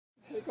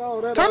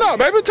Turn up,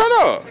 baby. Turn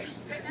up.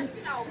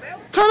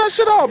 Turn that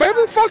shit off,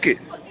 baby. Fuck it.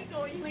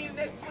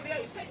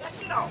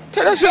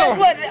 Take that shit off.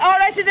 What? All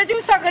that shit that you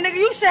sucking, nigga,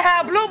 you should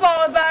have blue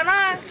balls by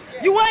now.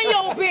 You ain't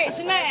your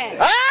bitch now.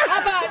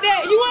 How about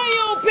that? You ain't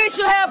your bitch,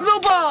 you have blue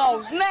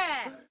balls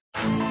now.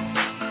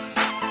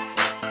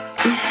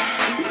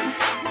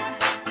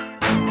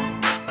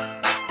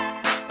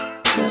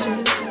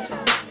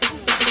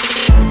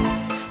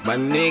 My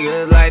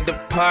niggas like to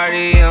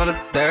party on the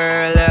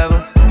 3rd level.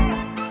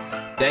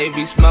 They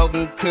be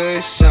smoking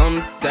kush on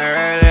the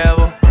 3rd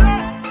level.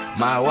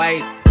 My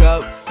white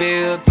cup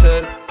filled to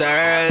the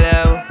 3rd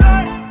level.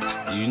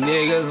 You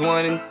niggas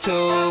 1 and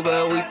 2,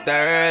 but we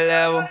 3rd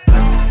level.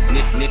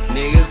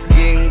 Niggas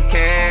getting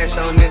cash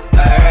on the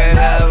 3rd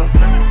level.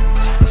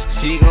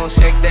 She gon'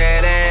 shake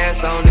that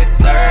ass on the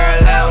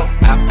 3rd level.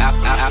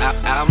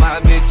 All my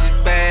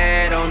bitches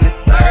bad on the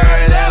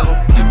 3rd level.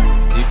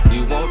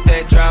 You want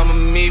that drama,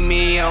 meet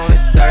me on the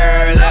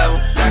 3rd level.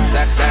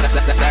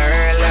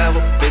 3rd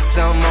level, bitch,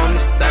 I'm on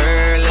this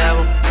 3rd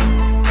level.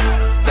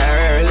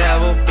 3rd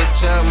level,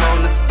 bitch, I'm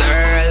on the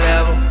 3rd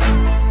level.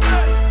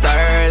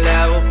 3rd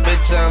level,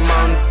 bitch, I'm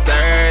on the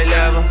 3rd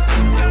level.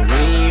 And we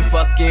ain't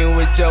fucking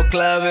with your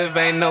club if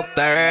ain't no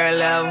 3rd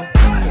level.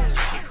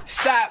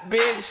 Stop,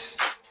 bitch.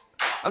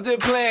 I'm just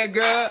playing,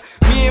 girl.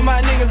 Me and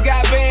my niggas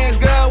got bands,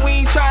 girl. We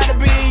ain't trying to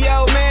be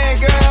your man,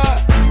 girl.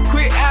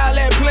 Quit all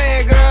that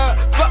playing, girl.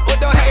 Fuck what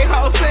the hate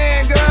hoes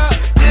saying, girl.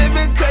 Just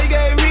because you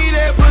gave me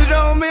that, put it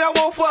on me, I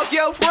won't fuck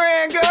your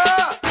friend,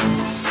 girl.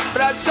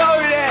 But I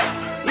told you that.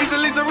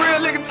 Lisa, real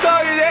nigga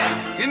told you that.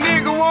 Your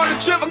nigga wanna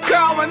trip and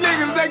call my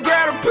niggas. They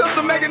grab a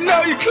pistol, make it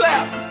know you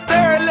clap.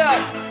 3rd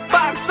level,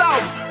 box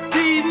office.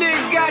 These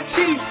niggas got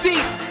cheap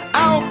seats.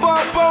 I don't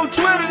bump on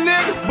Twitter,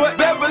 nigga, but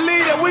better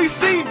believe that we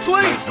see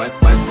tweets. My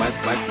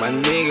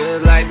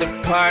niggas like to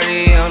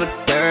party on the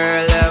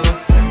 3rd level.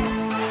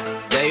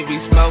 They be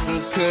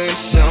smoking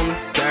kush on the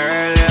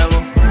 3rd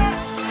level.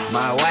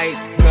 My white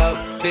cup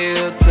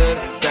filled to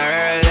the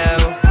 3rd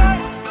level.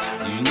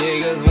 You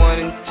niggas 1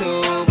 and 2,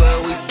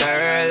 but we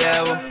 3rd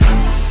level.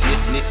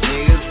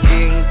 Niggas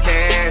getting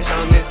cash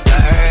on the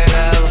 3rd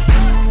level.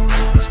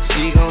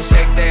 She gon'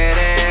 shake that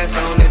ass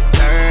on the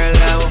 3rd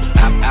level.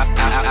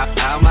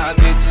 All my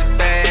bitches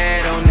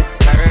bad on the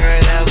 3rd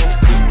level.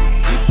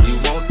 You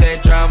want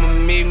that drama,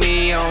 meet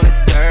me on the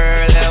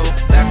 3rd level.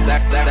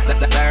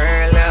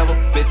 3rd level,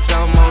 bitch,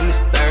 I'm on this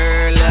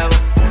 3rd level.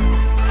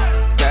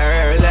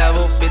 3rd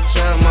level, bitch,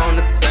 I'm on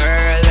the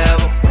 3rd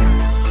level.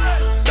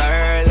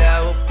 3rd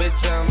level,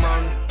 bitch, I'm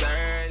on the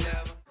 3rd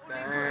level.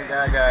 Dang,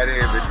 I got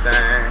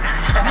everything.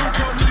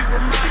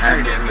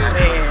 Man,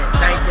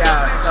 thank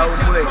y'all so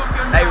much.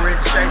 Hey,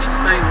 Registration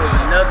 3 was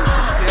another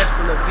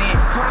successful event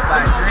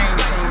by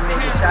Dreamteam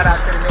niggas. Shout out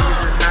to the niggas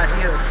that's not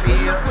here.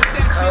 Phil,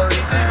 Cody,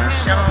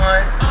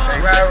 Sean,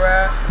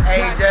 Rara,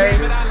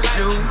 AJ,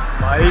 Jew,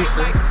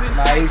 Maisha,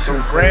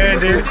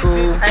 Randy,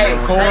 hey,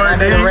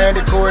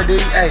 Randy, Cordy.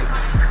 Hey,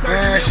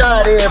 man, shout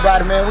out to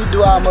everybody, man. We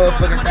do our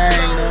motherfucking thing,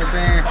 you know what I'm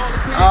saying?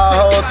 Our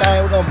whole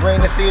thing, we're gonna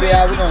bring the city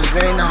out, we're gonna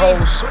bring the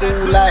whole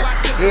school out.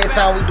 Every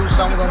time we do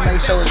something, we're gonna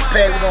make sure it's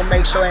packed, we're gonna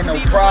make sure ain't no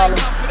problem.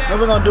 Then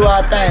we're gonna do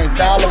our thing.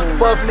 To all them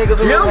fuck niggas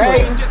who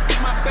hating,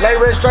 late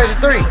Registration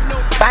 3.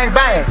 Bang,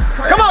 bang.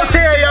 Come on,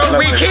 Terrio.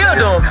 we killed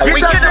him.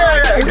 We killed him.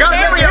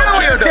 Terrio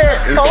killed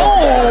him.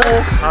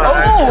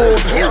 Oh,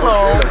 kill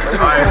him.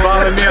 Alright,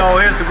 follow me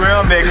on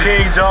Instagram at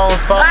King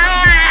Jones.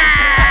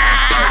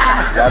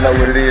 Y'all know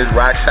what it is,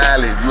 rock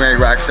solid. If you ain't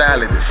rock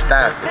solid, just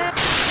stop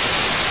it.